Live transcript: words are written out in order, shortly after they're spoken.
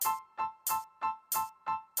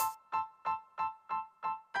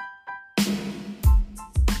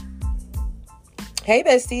Hey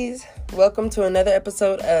besties, welcome to another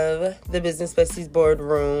episode of the Business Besties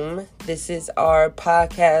Boardroom. This is our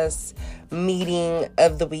podcast meeting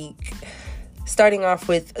of the week. Starting off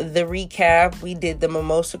with the recap, we did the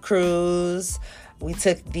Mimosa Cruise. We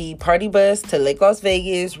took the party bus to Lake Las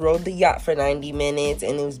Vegas, rode the yacht for 90 minutes,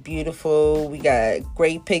 and it was beautiful. We got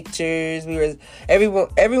great pictures.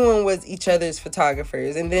 Everyone was each other's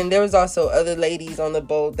photographers. And then there was also other ladies on the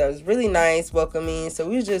boat that was really nice, welcoming. So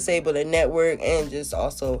we were just able to network and just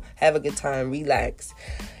also have a good time, relax.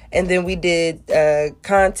 And then we did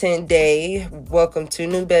content day, welcome two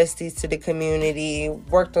new besties to the community,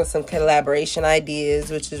 worked on some collaboration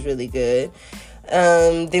ideas, which is really good.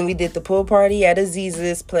 Then we did the pool party at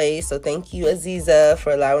Aziza's place. So thank you, Aziza,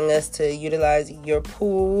 for allowing us to utilize your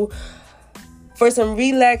pool for some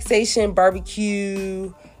relaxation,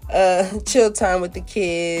 barbecue, chill time with the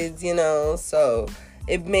kids, So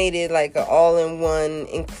it made it like an all-in-one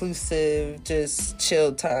inclusive, just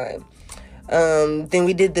chill time. Then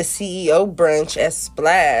we did the CEO brunch at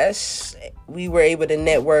Splash. We were able to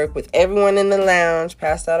network with everyone in the lounge,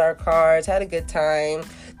 passed out our cards, had a good time.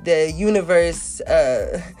 The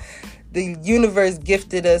universe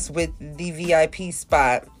gifted us with the VIP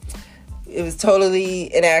spot. It was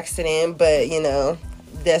totally an accident, but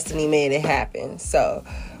destiny made it happen. So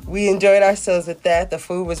we enjoyed ourselves with that. The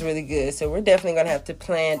food was really good. So we're definitely going to have to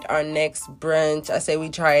plan our next brunch. I say we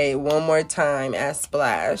try it one more time at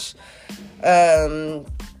Splash. And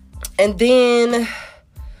then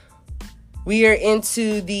we are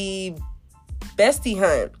into the bestie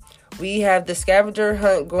hunt. We have the scavenger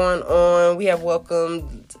hunt going on. We have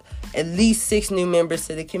welcomed at least 6 new members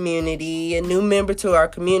to the community. A new member to our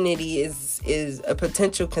community is a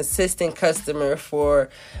potential consistent customer for,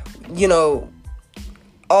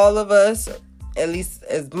 all of us, at least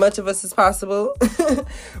as much of us as possible.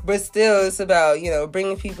 But still, it's about,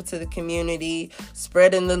 bringing people to the community,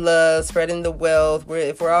 spreading the love, spreading the wealth.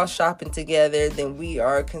 If we're all shopping together, then we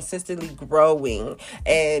are consistently growing.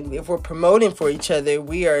 And if we're promoting for each other,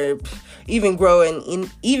 we are even growing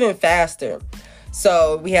even faster.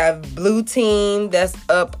 So we have Blue Team that's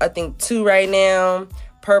up, I think, 2 right now.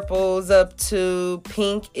 Purple's up 2.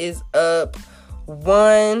 Pink is up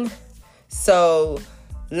 1. So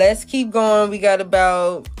let's keep going. We got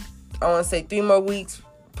about, 3 more weeks.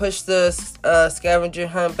 Push the scavenger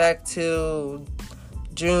hunt back to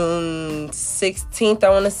June 16th, I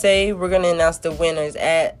want to say. We're going to announce the winners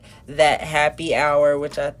at that happy hour,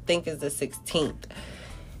 which I think is the 16th.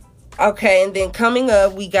 Okay, and then coming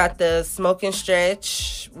up, we got the Smoke and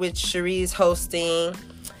Stretch, which Cherie's hosting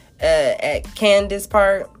at Candace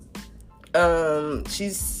Park.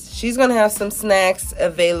 She's going to have some snacks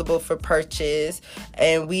available for purchase.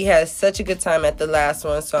 And we had such a good time at the last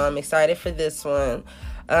one, so I'm excited for this one.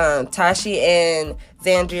 Tashi and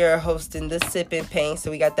Zandria are hosting the Sip and Paint, so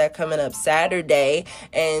we got that coming up Saturday.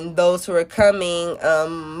 And those who are coming,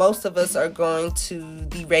 most of us are going to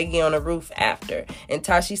the Reggae on the Roof after. And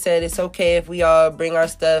Tashi said it's okay if we all bring our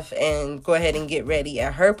stuff and go ahead and get ready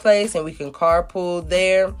at her place, and we can carpool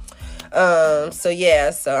there. So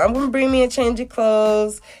I'm going to bring me a change of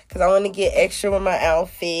clothes because I want to get extra with my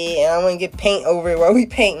outfit and I want to get paint over it while we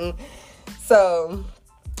painting. So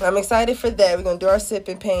I'm excited for that. We're going to do our Sip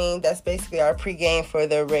and Paint. That's basically our pregame for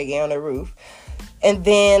the Reggae on the Roof. And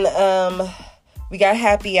then we got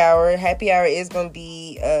Happy Hour. Happy Hour is going to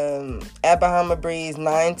be at Bahama Breeze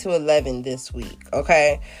 9 to 11 this week.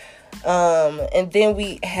 Okay. And then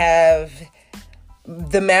we have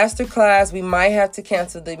the masterclass. We might have to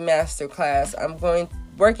cancel the masterclass. I'm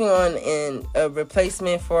working on a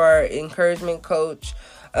replacement for our encouragement coach.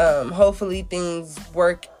 Hopefully things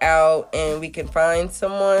work out and we can find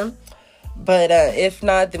someone. But if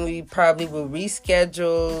not, then we probably will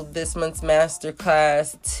reschedule this month's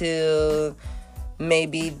masterclass till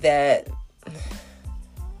maybe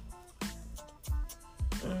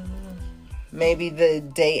maybe the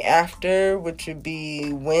day after, which would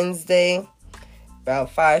be Wednesday,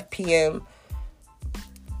 about 5 p.m.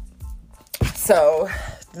 So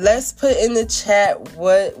let's put in the chat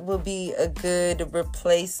what will be a good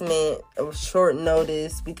replacement of short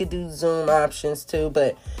notice. We could do Zoom options too,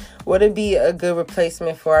 but what would be a good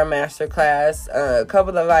replacement for our masterclass? A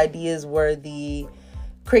couple of ideas were the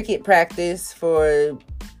cricket practice for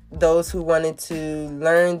those who wanted to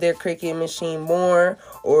learn their cricket machine more,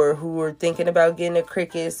 or who were thinking about getting a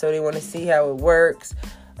cricket so they want to see how it works.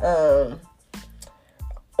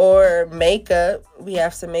 Or makeup. We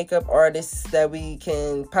have some makeup artists that we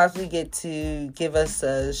can possibly get to give us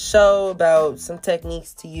a show about some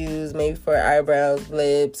techniques to use, maybe for eyebrows,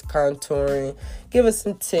 lips, contouring. Give us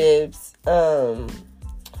some tips. Or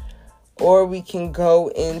we can go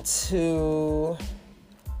into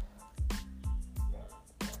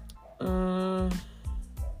I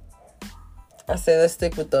say let's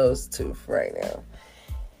stick with those two for right now.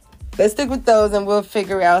 Let's stick with those and we'll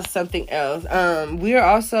figure out something else. We are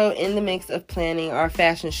also in the mix of planning our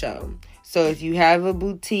fashion show. So if you have a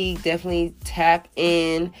boutique, definitely tap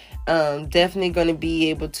in. Definitely going to be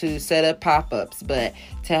able to set up pop-ups. But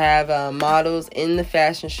to have models in the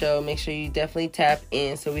fashion show, make sure you definitely tap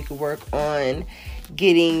in so we can work on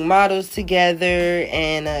getting models together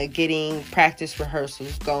and getting practice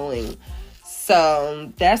rehearsals going.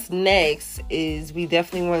 So that's next. Is we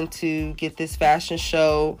definitely want to get this fashion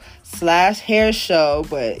show / hair show,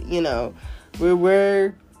 but you know,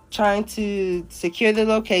 we're trying to secure the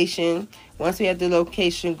location. Once we have the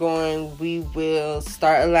location going, we will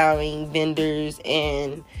start allowing vendors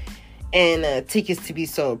and tickets to be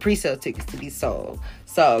sold, pre-sale tickets to be sold.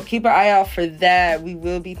 So keep an eye out for that. We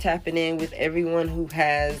will be tapping in with everyone who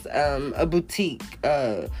has a boutique,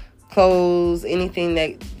 clothes, anything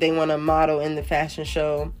that they want to model in the fashion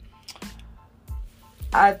show.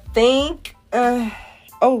 I think,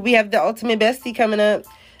 we have the Ultimate Bestie coming up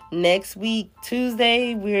next week,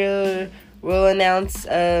 Tuesday. We'll announce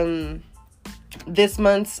this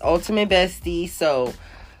month's Ultimate Bestie. So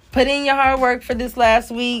put in your hard work for this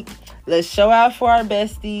last week. Let's show out for our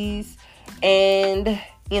besties. And,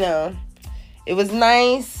 you know, it was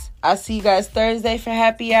nice. I'll see you guys Thursday for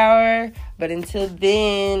happy hour. But until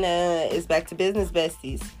then, it's back to business,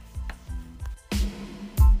 besties.